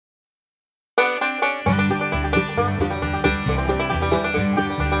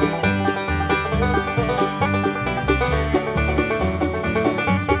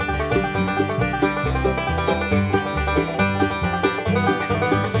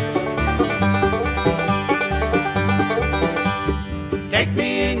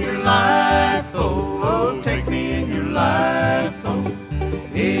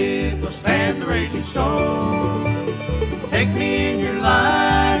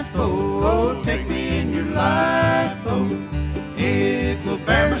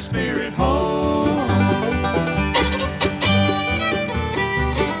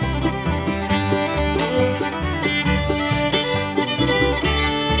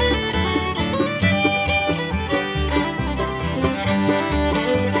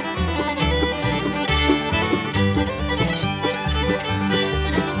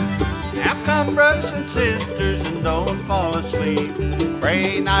sleep.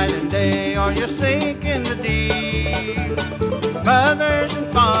 Pray night and day or you sink in the deep. Mothers and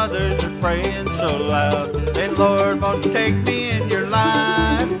fathers are praying so loud, saying, Lord, won't you take me in your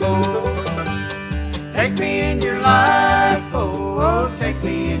lifeboat? Take me in your lifeboat, take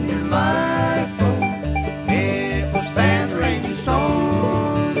me in your lifeboat. It will stand the rainy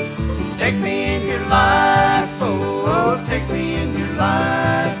storm. Take me in your lifeboat, take me in your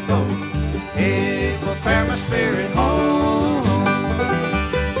lifeboat. It will bear my spirit home.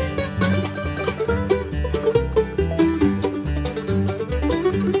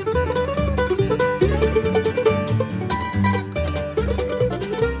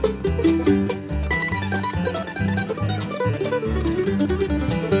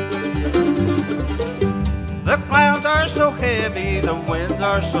 The clouds are so heavy, the winds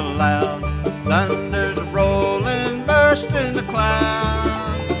are so loud, thunder's rolling, bursting the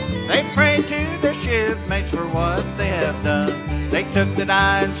clouds. They pray to their shipmates for what they have done. They took the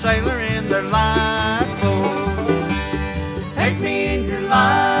dying sailor in their line.